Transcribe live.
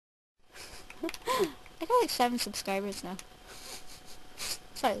like 7 subscribers now.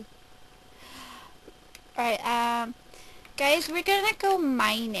 Sorry. Alright, guys, we're gonna go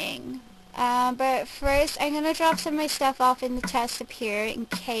mining. But first, I'm gonna drop some of my stuff off in the chest up here in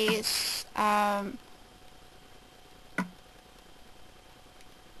case,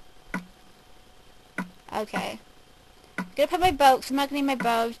 okay. I'm gonna put my boat, 'cause I'm not gonna need my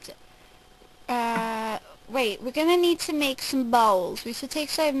boat. Wait, we're gonna need to make some bowls. We should take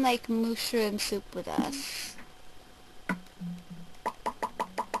some, like, mushroom soup with us.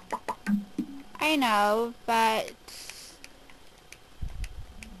 I know, but...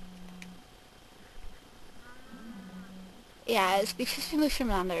 yeah, it's because we moved from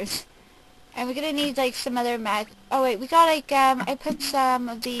Landers. And we're gonna need, like, some other oh wait, we got, like, I put some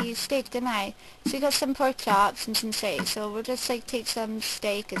of the steak, didn't I? So we got some pork chops and some steak. So we'll just, like, take some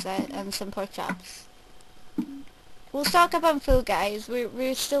steak, and some pork chops. We'll stock up on food, guys.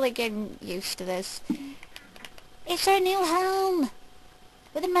 We're still, like, getting used to this. It's our new home!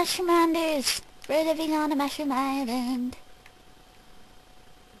 We're the Mushroom Landers! We're living on a mushroom island.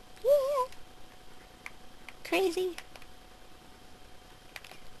 Yeah! Crazy.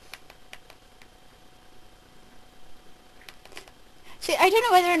 See, I don't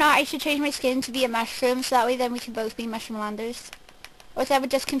know whether or not I should change my skin to be a mushroom, so that way then we can both be mushroom landers. Or if that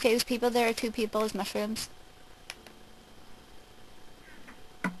would just confuse people, there are 2 people as mushrooms.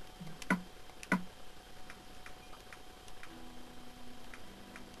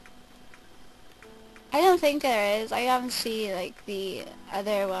 I don't think there is. I haven't seen, like, the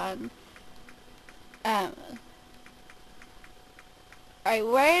other one. Alright,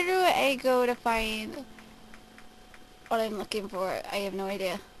 where do I go to find what I'm looking for? I have no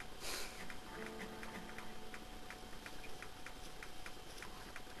idea.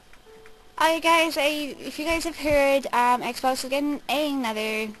 Alright guys, if you guys have heard, Xbox is getting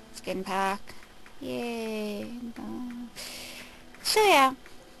another skin pack. Yay. So yeah.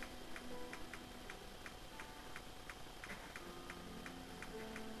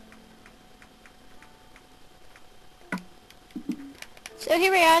 So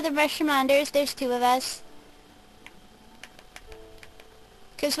here we are, the Mushroom Landers. There's 2 of us.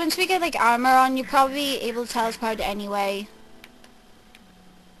 Because once we get, like, armor on, you're probably able to tell us apart anyway.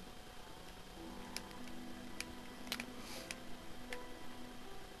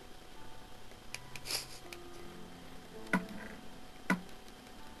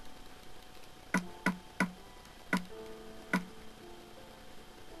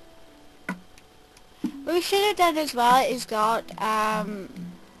 What we should have done as well is got,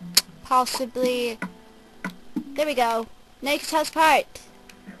 possibly... there we go. Now you can tell us apart.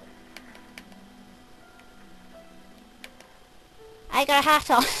 I got a hat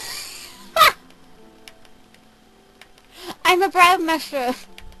on. I'm a brown mushroom.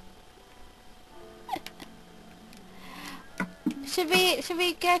 Should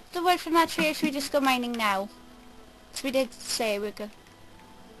we get the wood from that tree, or should we just go mining now? So we did say we're good.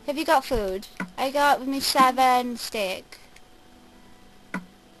 Have you got food? I got with me 7 steak.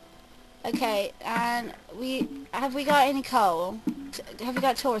 Okay, and have we got any coal? Have we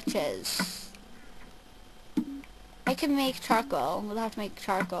got torches? I can make charcoal. We'll have to make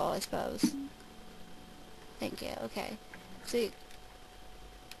charcoal, I suppose. Thank you. Okay. So,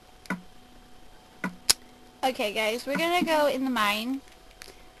 okay, guys, we're gonna go in the mine.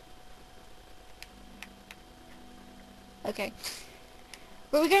 Okay.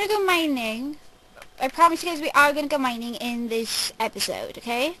 But we're gonna go mining. I promise you guys we are gonna go mining in this episode,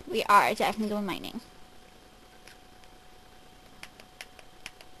 okay? We are definitely going mining.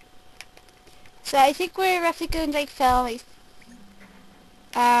 So I think we're roughly going to, like, film, like,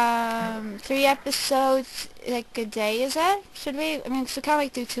 3 episodes, like, a day, is it? Should we? I mean, so we can't,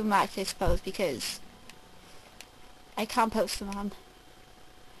 like, do too much, I suppose, because I can't post them on.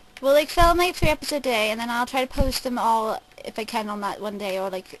 We'll, like, film, like, 3 episodes a day, and then I'll try to post them all, if I can, on that one day, or,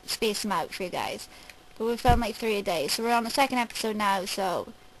 like, space them out for you guys. But we'll film, like, 3 a day. So we're on the 2nd episode now,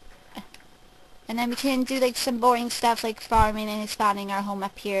 so... and then we can do, like, some boring stuff, like farming and expanding our home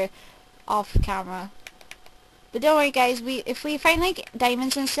up here off camera. But don't worry, guys, if we find, like,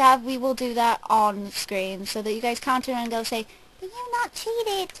 diamonds and stuff, we will do that on screen, so that you guys can't turn around and go say, "But you're not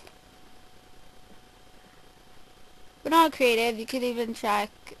cheated." We're not creative. You could even check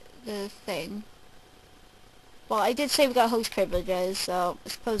the thing. Well, I did say we got host privileges, so I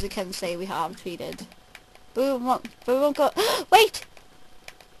suppose we can say we have cheated. But we won't go... wait!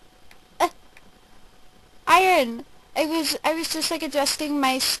 Iron! I was just, like, adjusting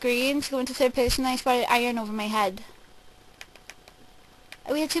my screen to go into 3rd person, and I spotted iron over my head.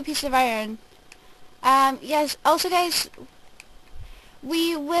 We have 2 pieces of iron. Yes, also, guys,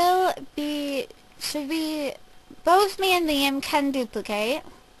 we will be should we... Both me and Liam can duplicate,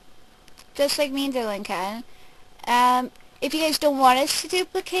 just like me and Dylan can. If you guys don't want us to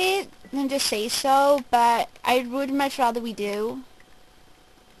duplicate, then just say so, but I would much rather we do.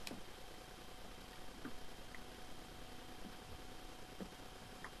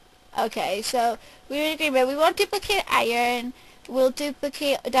 Okay, so we're in agreement. We won't duplicate iron. We'll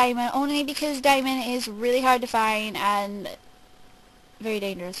duplicate diamond only because diamond is really hard to find and very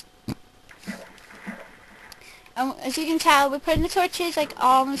dangerous. As you can tell, we're putting the torches like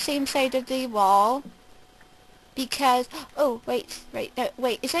on the same side of the wall because wait,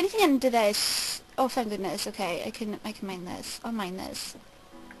 is there anything under this? Oh, thank goodness. Okay, I can mine this. I'll mine this.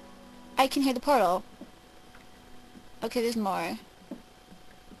 I can hear the portal. Okay, there's more.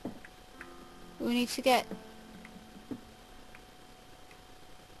 We need to get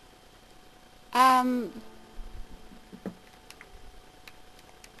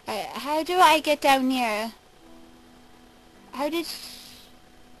how do I get down here? How did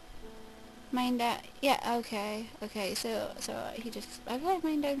mine down? Yeah, okay, so he just, how do I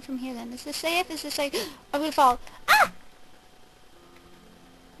mine down from here then? Is this safe? Is this safe? I'm gonna fall. Ah!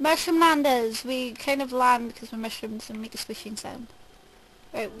 Mushroom landers. We kind of land because we're mushrooms and make a squishing sound.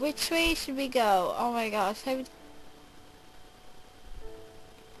 Right, which way should we go? Oh my gosh, how...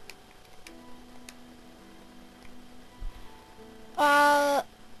 Well,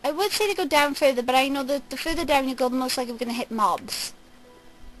 I would say to go down further, but I know that the further down you go, the most likely we're going to hit mobs.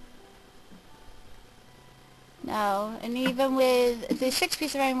 No, and even with the 6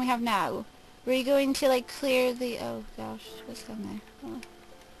 pieces of iron we have now, we're going to like clear the... Oh gosh, what's down there? Oh.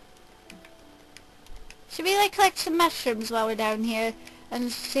 Should we like collect some mushrooms while we're down here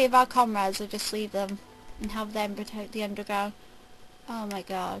and save our comrades, or just leave them and have them protect the underground? Oh my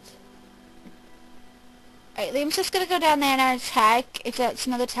god. Alright, Liam's just gonna go down there and check if that's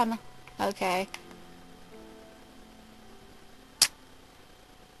another tunnel. Okay.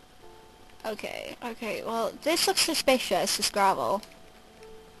 Okay, well, this looks suspicious, this gravel.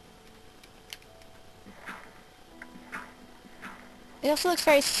 It also looks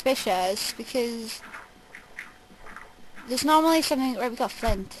very suspicious because there's normally something... Right, we got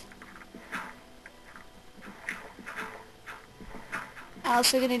flint.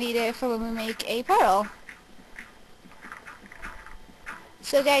 Also gonna need it for when we make a portal.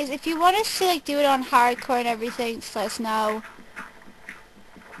 So guys, if you want us to like do it on hardcore and everything, just let us know.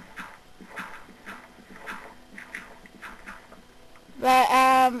 But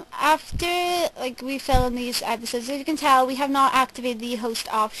after like we film these episodes, as you can tell, we have not activated the host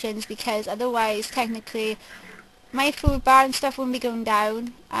options because otherwise technically my food bar and stuff wouldn't be going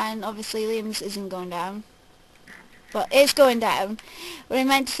down, and obviously Liam's isn't going down. Well, it's going down. What I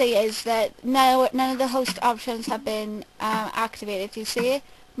meant to say is that none of the host options have been activated. You see,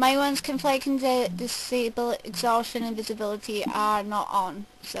 my ones can fly, can disable, exhaustion, and visibility are not on.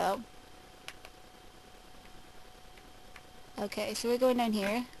 So, okay, so we're going down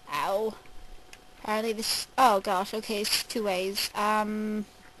here. Ow. Apparently this. Oh gosh. Okay, it's 2 ways. Okay,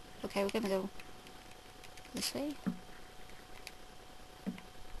 we're gonna go this way.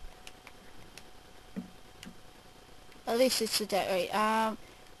 At least it's a dead, right,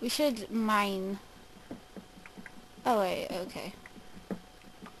 we should mine. Oh wait, okay.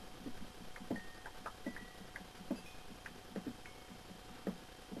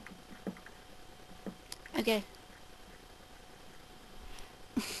 Okay.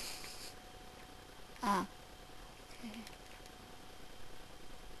 Ah. Okay.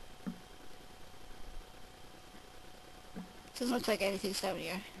 Doesn't look like anything's down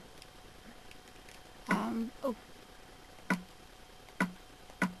here. Oh.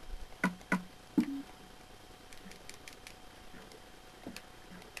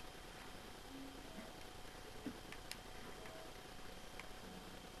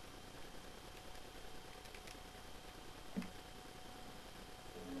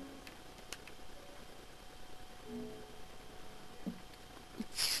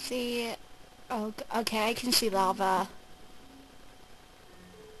 See, oh, okay, I can see lava.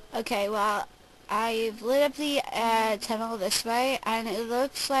 Okay, well, I've lit up the tunnel this way, and it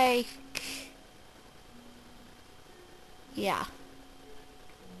looks like, yeah,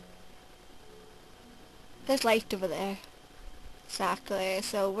 there's light over there. Exactly.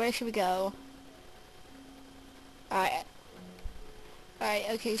 So where should we go? Alright. Alright,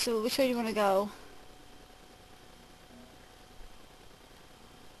 okay, so which way do you want to go?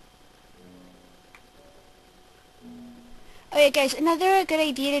 Okay guys, another good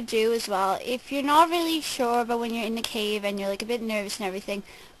idea to do as well, if you're not really sure about when you're in the cave and you're like a bit nervous and everything,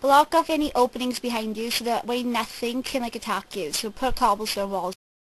 block off any openings behind you so that way nothing can like attack you. So put cobblestone walls.